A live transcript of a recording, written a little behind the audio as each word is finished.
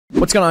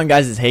What's going on,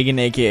 guys? It's Hagen,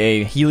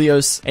 aka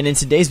Helios, and in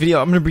today's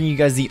video I'm going to bring you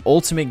guys the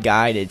ultimate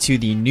guide to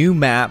the new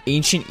map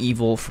Ancient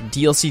Evil from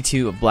DLC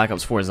 2 of Black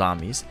Ops 4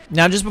 Zombies.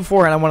 Now, just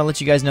beforehand, I want to let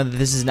you guys know that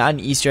this is not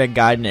an Easter egg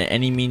guide in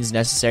any means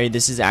necessary.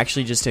 This is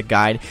actually just a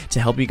guide to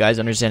help you guys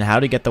understand how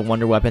to get the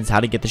wonder weapons, how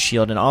to get the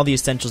shield, and all the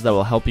essentials that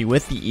will help you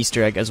with the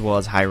Easter egg as well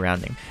as high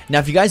rounding. Now,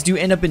 if you guys do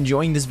end up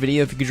enjoying this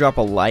video, if you could drop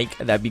a like,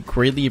 that'd be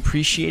greatly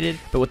appreciated.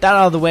 But with that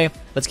out of the way,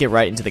 let's get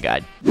right into the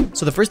guide.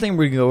 So the first thing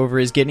we're going to go over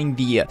is getting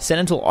the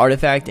Sentinel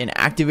artifact and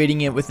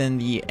activating it within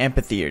the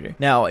amphitheater.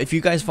 Now, if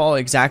you guys follow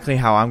exactly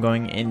how I'm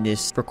going in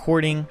this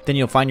recording, then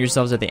you'll find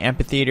yourselves at the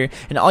amphitheater,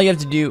 and all you have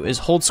to do is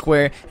hold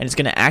square and it's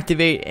going to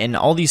activate, and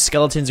all these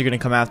skeletons are going to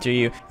come after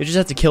you. You just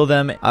have to kill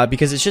them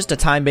because it's just a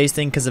time-based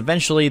thing, because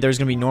eventually there's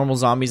going to be normal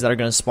zombies that are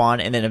going to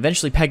spawn, and then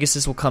eventually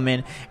Pegasus will come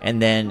in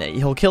and then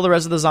he'll kill the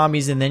rest of the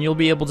zombies, and then you'll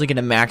be able to get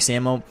a max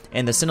ammo,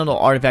 and the Sentinel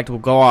artifact will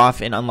go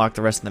off and unlock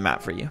the rest of the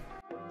map for you.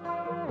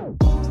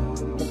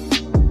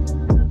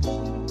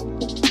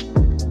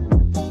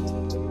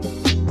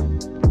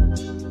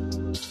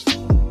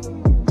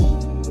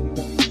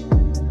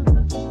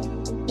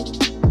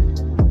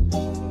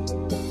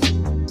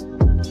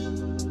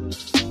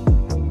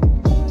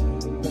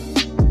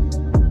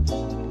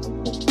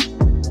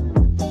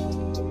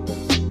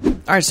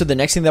 Alright, so the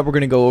next thing that we're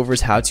going to go over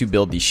is how to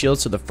build these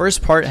shields. So the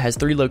first part has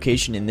 3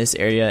 locations in this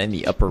area in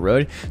the upper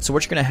road. So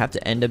what you're going to have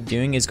to end up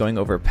doing is going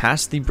over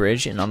past the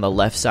bridge, and on the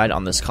left side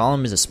on this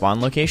column is a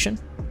spawn location.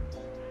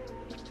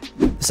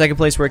 The second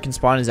place where it can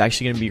spawn is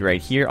actually going to be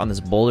right here on this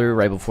boulder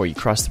right before you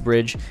cross the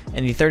bridge.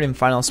 And the third and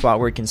final spot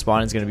where it can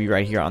spawn is going to be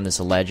right here on this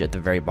ledge at the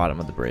very bottom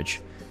of the bridge.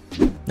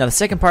 Now the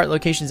second part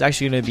location is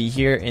actually going to be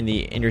here in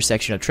the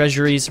intersection of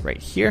treasuries right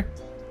here.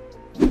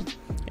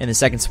 And the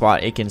second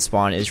spot it can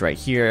spawn is right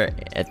here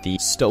at the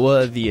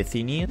Stoa of the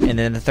Athenian. And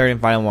then the third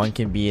and final one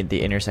can be at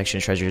the intersection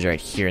of treasures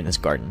right here in this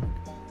garden.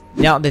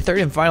 Now, the third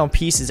and final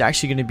piece is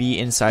actually going to be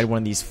inside one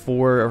of these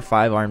 4 or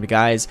 5 armed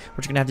guys.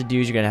 What you're going to have to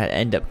do is you're going to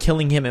end up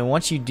killing him, and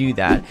once you do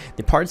that,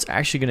 the part's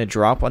actually going to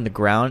drop on the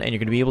ground, and you're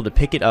going to be able to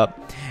pick it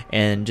up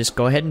and just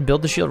go ahead and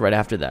build the shield right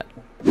after that.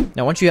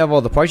 Now, once you have all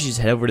the parts, you just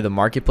head over to the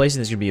marketplace, and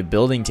there's going to be a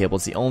building table.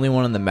 It's the only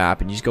one on the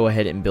map, and you just go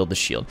ahead and build the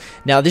shield.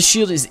 Now, this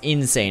shield is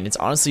insane. It's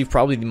honestly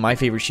probably my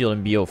favorite shield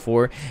in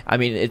BO4. I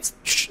mean,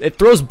 it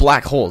throws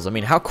black holes. I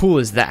mean, how cool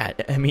is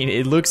that? I mean,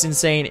 it looks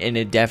insane, and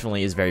it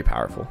definitely is very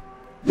powerful.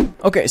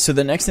 Okay, so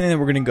the next thing that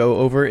we're going to go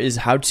over is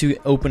how to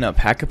open up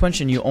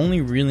Pack-a-Punch, and you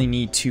only really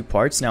need 2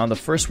 parts. Now, the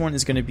first one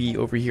is going to be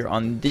over here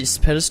on this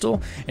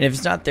pedestal, and if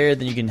it's not there,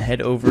 then you can head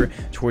over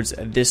towards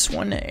this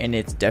one, and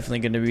it's definitely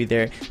going to be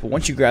there. But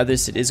once you grab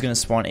this, it is going to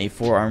spawn a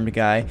 4-armed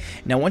guy.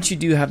 Now, once you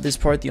do have this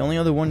part, the only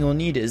other one you'll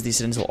need is the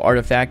Sentinel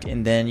artifact,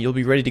 and then you'll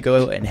be ready to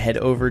go and head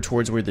over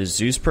towards where the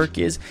Zeus perk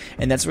is,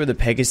 and that's where the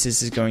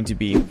Pegasus is going to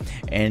be,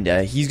 and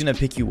he's going to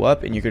pick you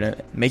up, and you're going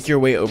to make your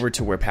way over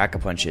to where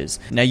Pack-a-Punch is.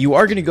 Now, you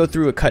are going to go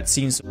through a cutscenes.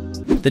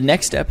 The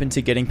next step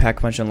into getting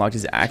Pack-a-Punch unlocked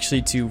is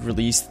actually to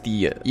release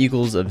the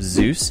Eagles of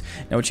Zeus.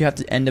 Now what you have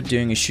to end up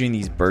doing is shooting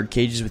these bird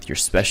cages with your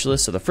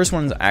specialist. So the first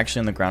one is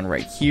actually on the ground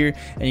right here,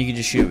 and you can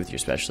just shoot it with your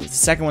specialist. The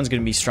second one's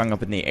going to be strung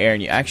up in the air,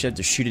 and you actually have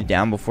to shoot it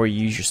down before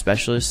you use your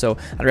specialist. So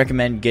I'd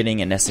recommend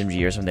getting an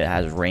SMG or something that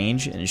has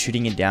range and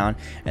shooting it down,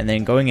 and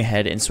then going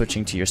ahead and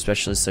switching to your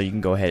specialist so you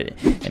can go ahead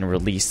and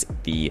release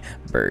the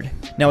bird.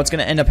 Now what's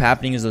going to end up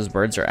happening is those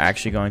birds are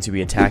actually going to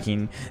be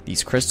attacking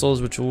these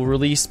crystals, which will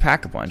release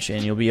Pack-a-Punch,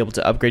 and you'll be able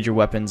to upgrade your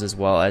weapons as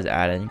well as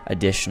adding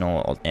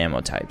additional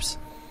ammo types.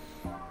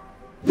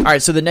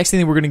 Alright, so the next thing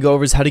that we're going to go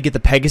over is how to get the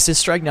Pegasus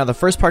strike. Now the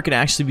first part can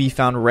actually be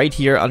found right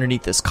here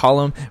underneath this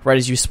column, right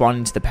as you spawn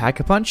into the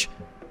Pack-a-Punch.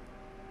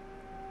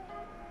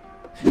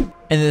 And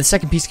then the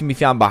second piece can be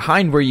found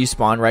behind where you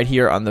spawn, right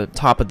here on the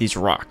top of these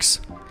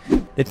rocks.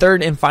 The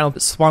third and final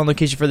spawn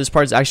location for this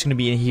part is actually going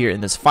to be in here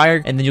in this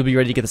fire, and then you'll be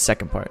ready to get the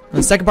second part. And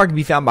the second part can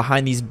be found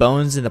behind these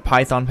bones in the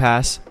Python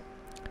Pass.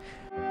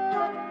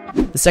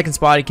 The second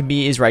spot it can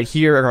be is right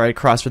here, right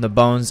across from the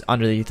bones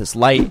underneath this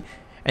light.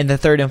 And the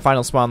third and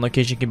final spawn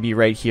location can be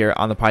right here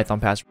on the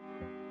Python Pass.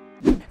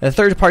 And the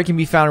third part can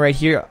be found right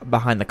here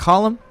behind the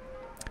column.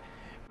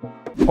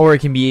 Or it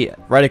can be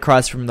right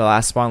across from the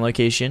last spawn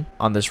location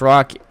on this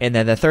rock. And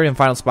then the third and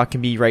final spot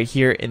can be right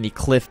here in the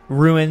cliff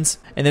ruins.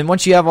 And then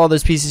once you have all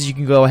those pieces, you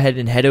can go ahead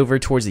and head over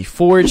towards the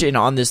forge. And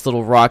on this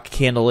little rock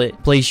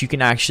candlelit place, you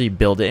can actually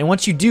build it. And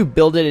once you do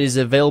build it, it is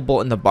available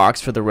in the box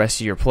for the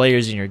rest of your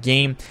players in your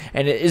game.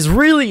 And it is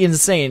really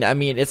insane. I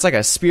mean, it's like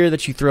a spear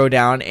that you throw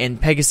down,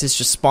 and Pegasus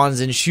just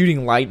spawns in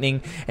shooting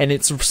lightning. And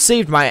it's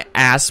saved my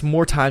ass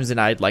more times than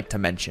I'd like to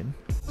mention.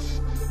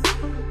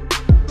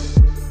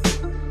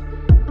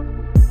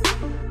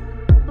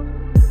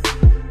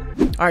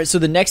 Alright, so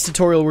the next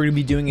tutorial we're going to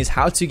be doing is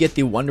how to get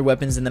the wonder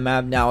weapons in the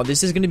map. Now,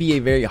 this is going to be a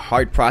very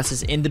hard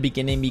process in the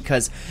beginning,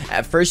 because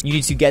at first you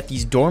need to get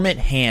these dormant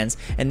hands,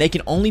 and they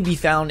can only be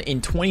found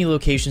in 20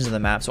 locations on the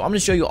map. So I'm going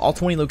to show you all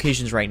 20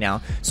 locations right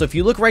now. So if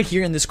you look right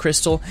here in this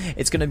crystal,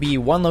 it's going to be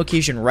one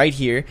location right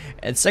here,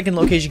 and second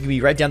location can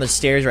be right down the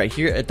stairs right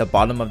here at the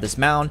bottom of this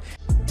mound.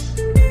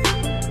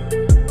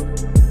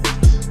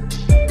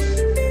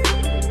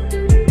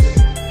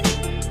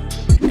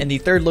 the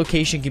third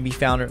location can be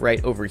found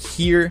right over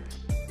here.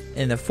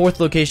 And the fourth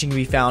location can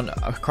be found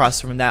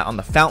across from that on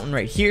the fountain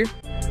right here.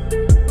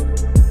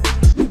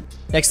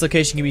 Next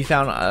location can be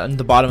found on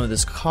the bottom of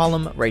this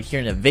column right here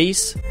in a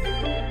vase.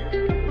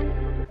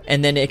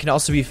 And then it can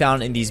also be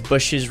found in these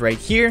bushes right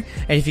here.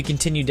 And if you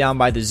continue down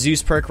by the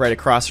Zeus perk right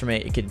across from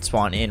it, it can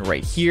spawn in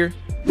right here.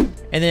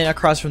 And then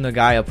across from the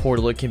Gaia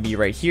portal, it can be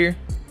right here.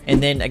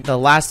 And then the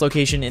last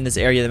location in this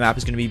area of the map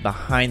is going to be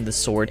behind the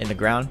sword in the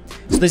ground.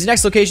 So these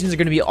next locations are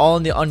going to be all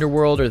in the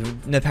underworld or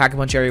in the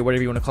Pack-a-Punch area,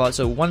 whatever you want to call it.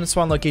 So one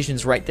spawn location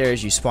is right there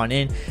as you spawn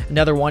in.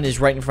 Another one is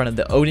right in front of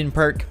the Odin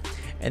perk.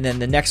 And then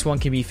the next one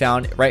can be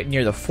found right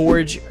near the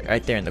forge,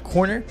 right there in the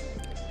corner.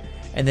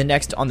 And the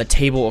next on the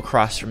table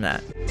across from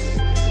that.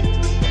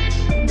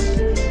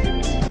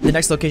 The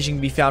next location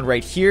can be found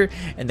right here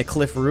in the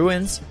cliff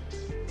ruins.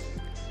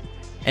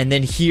 And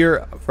then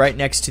here, right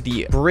next to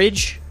the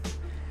bridge.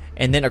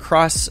 And then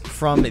across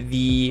from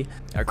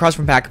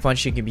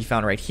Pack-a-Punch, it can be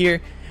found right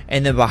here.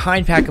 And then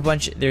behind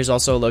Pack-a-Punch, there's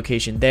also a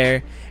location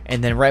there.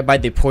 And then right by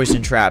the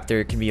poison trap,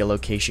 there can be a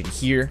location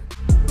here.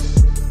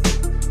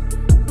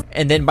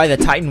 And then by the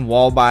Titan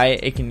wall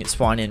it can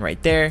spawn in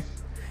right there.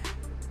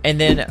 And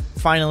then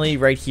finally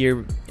right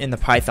here in the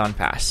Python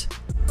Pass.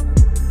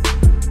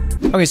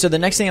 Okay, so the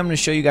next thing I'm going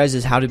to show you guys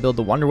is how to build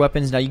the wonder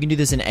weapons. Now, you can do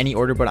this in any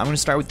order, but I'm going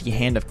to start with the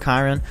Hand of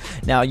Chiron.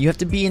 Now, you have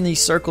to be in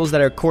these circles that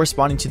are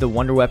corresponding to the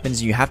wonder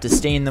weapons. You have to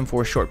stay in them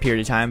for a short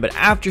period of time, but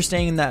after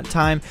staying in that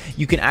time,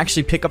 you can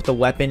actually pick up the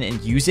weapon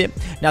and use it.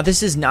 Now,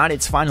 this is not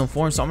its final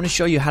form, so I'm going to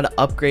show you how to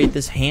upgrade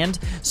this hand.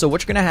 So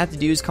what you're going to have to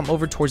do is come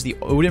over towards the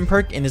Odin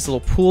perk in this little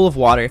pool of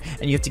water,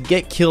 and you have to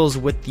get kills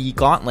with the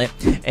gauntlet,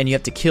 and you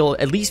have to kill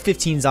at least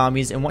 15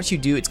 zombies, and once you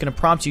do, it's going to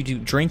prompt you to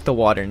drink the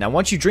water. Now,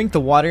 once you drink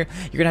the water,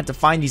 you're going to have to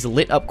find these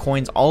lit up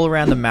coins all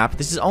around the map.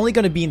 This is only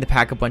going to be in the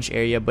Pack-a-Punch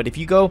area, but if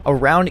you go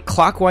around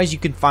clockwise, you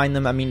can find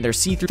them. I mean, they're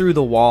see-through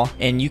the wall,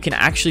 and you can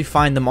actually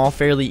find them all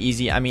fairly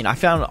easy. I mean, I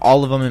found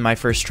all of them in my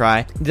first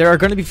try. There are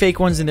going to be fake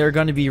ones and there are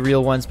going to be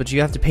real ones, but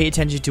you have to pay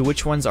attention to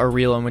which ones are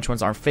real and which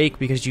ones are fake,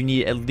 because you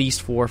need at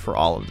least 4 for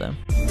all of them.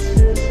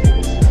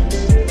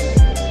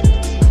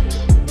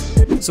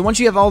 So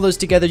once you have all those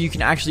together, you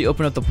can actually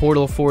open up the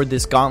portal for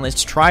this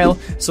Gauntlet's trial.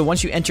 So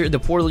once you enter the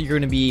portal, you're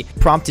going to be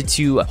prompted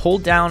to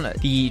hold down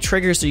the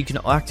trigger so you can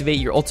activate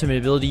your ultimate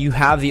ability. You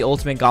have the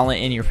ultimate gauntlet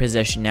in your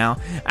possession now.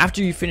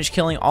 After you finish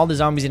killing all the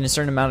zombies in a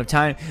certain amount of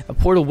time, the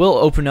portal will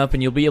open up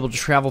and you'll be able to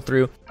travel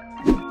through.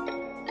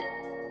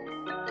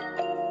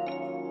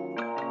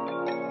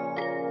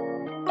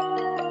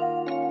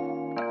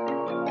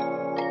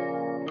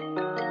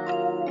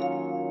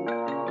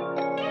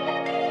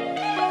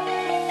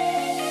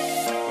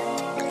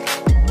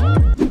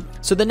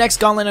 So the next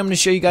gauntlet I'm going to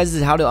show you guys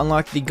is how to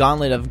unlock the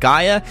Gauntlet of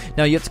Gaia.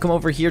 Now you have to come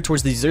over here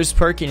towards the Zeus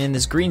perk, and in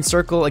this green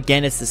circle,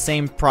 again, it's the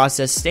same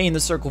process. Stay in the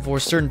circle for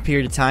a certain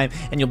period of time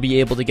and you'll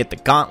be able to get the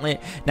gauntlet.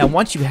 Now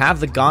once you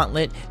have the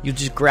gauntlet, you'll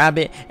just grab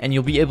it and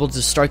you'll be able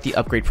to start the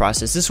upgrade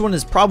process. This one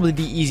is probably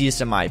the easiest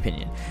in my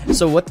opinion.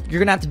 So what you're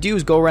going to have to do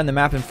is go around the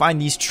map and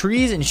find these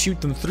trees and shoot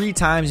them 3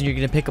 times, and you're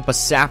going to pick up a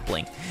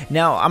sapling.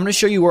 Now I'm going to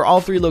show you where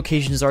all 3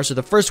 locations are. So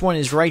the first one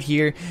is right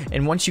here,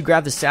 and once you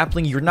grab the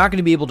sapling, you're not going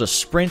to be able to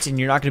sprint and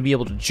you're not going to be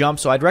able to jump.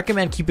 So I'd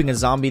recommend keeping a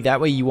zombie,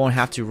 that way you won't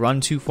have to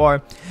run too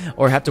far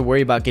or have to worry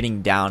about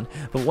getting down.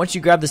 But once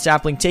you grab the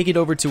sapling, take it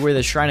over to where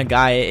the Shrine of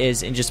Gaia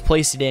is and just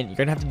place it in. You're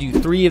gonna have to do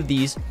 3 of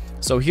these.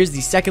 So here's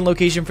the second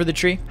location for the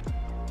tree.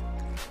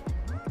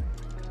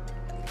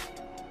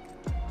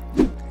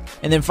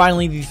 And then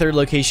finally, the third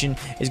location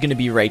is going to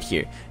be right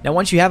here. Now,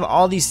 once you have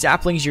all these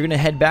saplings, you're going to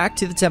head back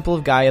to the Temple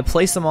of Gaia,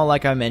 place them all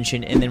like I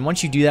mentioned, and then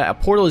once you do that, a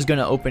portal is going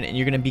to open, and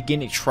you're going to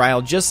begin a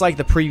trial just like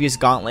the previous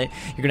gauntlet.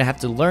 You're going to have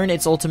to learn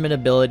its ultimate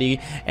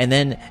ability, and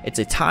then it's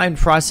a timed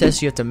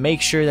process. You have to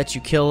make sure that you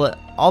kill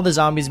all the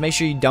zombies, make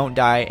sure you don't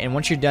die, and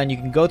once you're done, you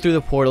can go through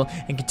the portal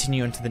and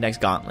continue into the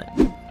next gauntlet.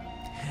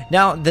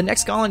 Now, the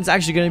next gauntlet is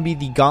actually going to be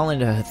the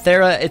Gauntlet of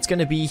Hethera. It's going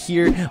to be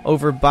here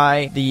over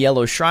by the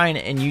Yellow Shrine,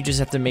 and you just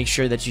have to make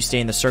sure that you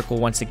stay in the circle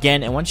once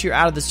again. And once you're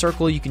out of the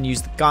circle, you can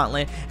use the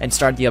gauntlet and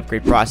start the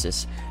upgrade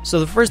process. So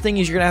the first thing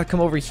is you're going to have to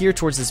come over here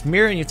towards this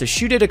mirror, and you have to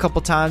shoot it a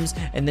couple times,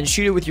 and then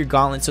shoot it with your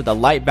gauntlet so the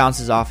light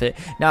bounces off it.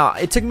 Now,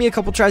 it took me a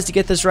couple tries to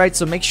get this right,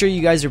 so make sure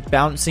you guys are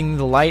bouncing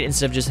the light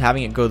instead of just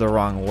having it go the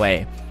wrong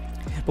way.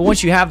 But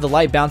once you have the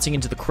light bouncing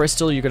into the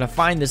crystal, you're going to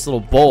find this little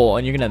bowl,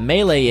 and you're going to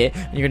melee it,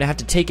 and you're going to have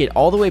to take it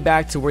all the way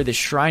back to where the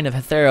Shrine of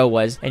Hethera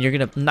was, and you're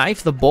going to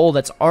knife the bowl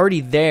that's already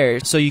there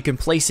so you can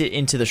place it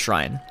into the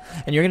shrine.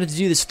 And you're going to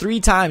do this 3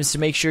 times to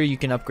make sure you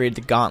can upgrade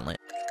the gauntlet.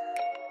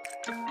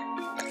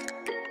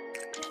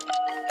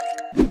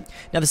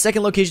 Now the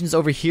second location is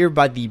over here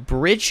by the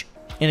bridge.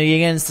 And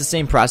again, it's the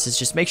same process.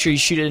 Just make sure you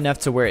shoot it enough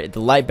to where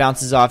the light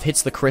bounces off,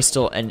 hits the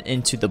crystal, and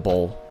into the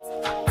bowl.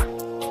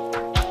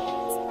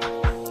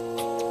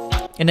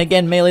 And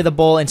again, melee the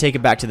bowl and take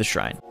it back to the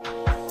shrine.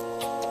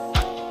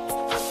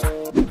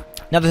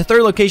 Now the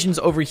third location is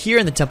over here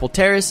in the Temple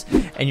Terrace,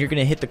 and you're going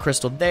to hit the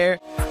crystal there.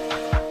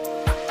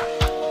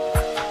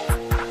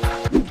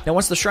 Now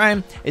once the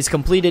shrine is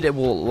completed, it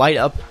will light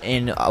up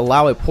and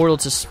allow a portal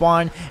to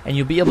spawn, and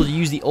you'll be able to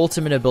use the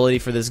ultimate ability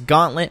for this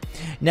gauntlet.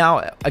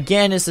 Now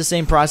again, it's the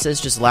same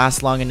process, just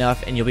lasts long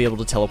enough and you'll be able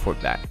to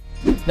teleport back.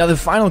 Now the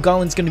final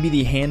gauntlet is going to be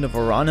the Hand of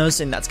Uranus,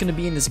 and that's going to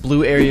be in this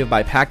blue area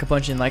by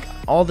Pack-a-Punch, and like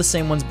all the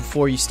same ones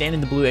before, you stand in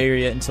the blue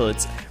area until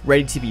it's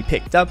ready to be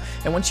picked up,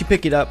 and once you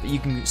pick it up, you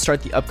can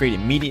start the upgrade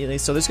immediately.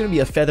 So there's going to be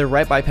a feather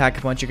right by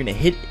Pack-a-Punch. You're going to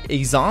hit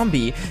a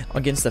zombie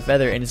against the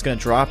feather, and it's going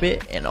to drop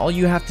it, and all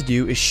you have to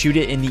do is shoot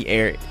it in the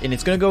air, and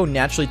it's going to go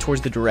naturally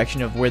towards the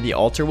direction of where the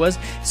altar was,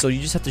 so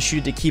you just have to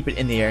shoot it to keep it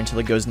in the air until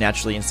it goes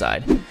naturally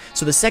inside.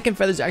 So the second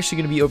feather is actually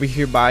going to be over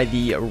here by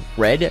the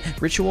red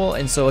ritual,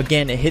 and so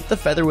again, hit the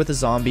feather with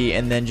a zombie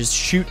and then just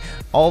shoot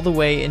all the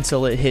way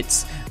until it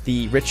hits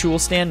the ritual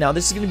stand. Now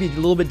this is going to be a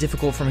little bit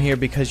difficult from here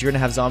because you're going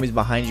to have zombies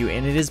behind you,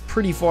 and it is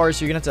pretty far,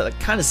 so you're going to have to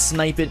kind of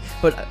snipe it,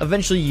 but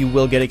eventually you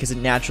will get it because it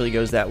naturally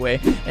goes that way.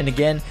 And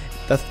again,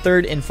 the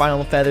third and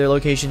final feather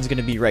location is going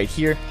to be right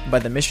here by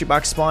the mystery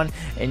box spawn,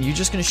 and you're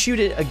just going to shoot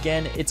it.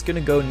 Again, it's going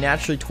to go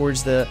naturally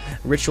towards the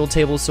ritual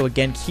table, so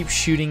again, keep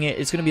shooting it.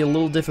 It's going to be a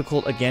little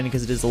difficult again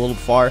because it is a little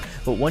far,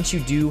 but once you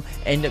do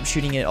end up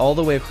shooting it all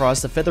the way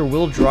across, the feather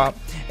will drop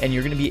and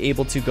you're going to be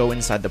able to go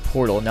inside the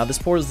portal. Now this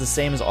portal is the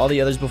same as all the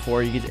others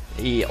before. You get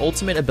a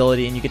ultimate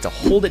ability and you get to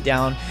hold it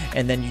down,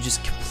 and then you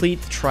just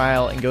complete the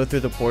trial and go through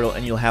the portal,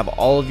 and you'll have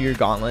all of your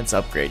gauntlets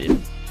upgraded.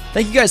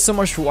 Thank you guys so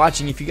much for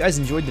watching. If you guys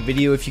enjoyed the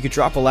video, if you could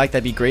drop a like,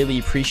 that'd be greatly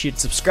appreciated.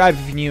 Subscribe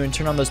if you're new and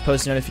turn on those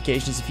post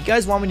notifications. If you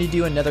guys want me to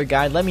do another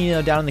guide, let me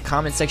know down in the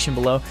comment section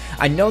below.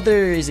 I know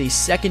there is a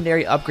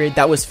secondary upgrade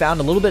that was found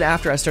a little bit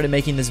after I started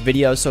making this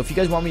video, so if you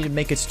guys want me to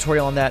make a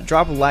tutorial on that,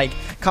 drop a like,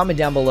 comment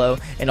down below,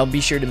 and I'll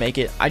be sure to make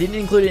it. I didn't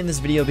include it in this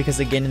video because,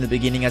 again, in the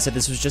beginning I said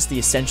this was just the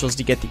essentials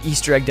to get the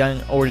Easter egg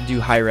done or to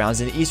do high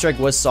rounds, and the Easter egg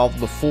was solved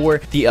before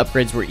the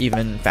upgrades were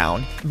even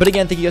found. But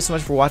again, thank you guys so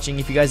much for watching.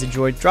 If you guys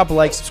enjoyed, drop a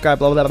like, subscribe,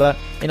 blah blah blah,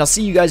 and I'll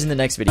see you guys in the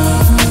next video.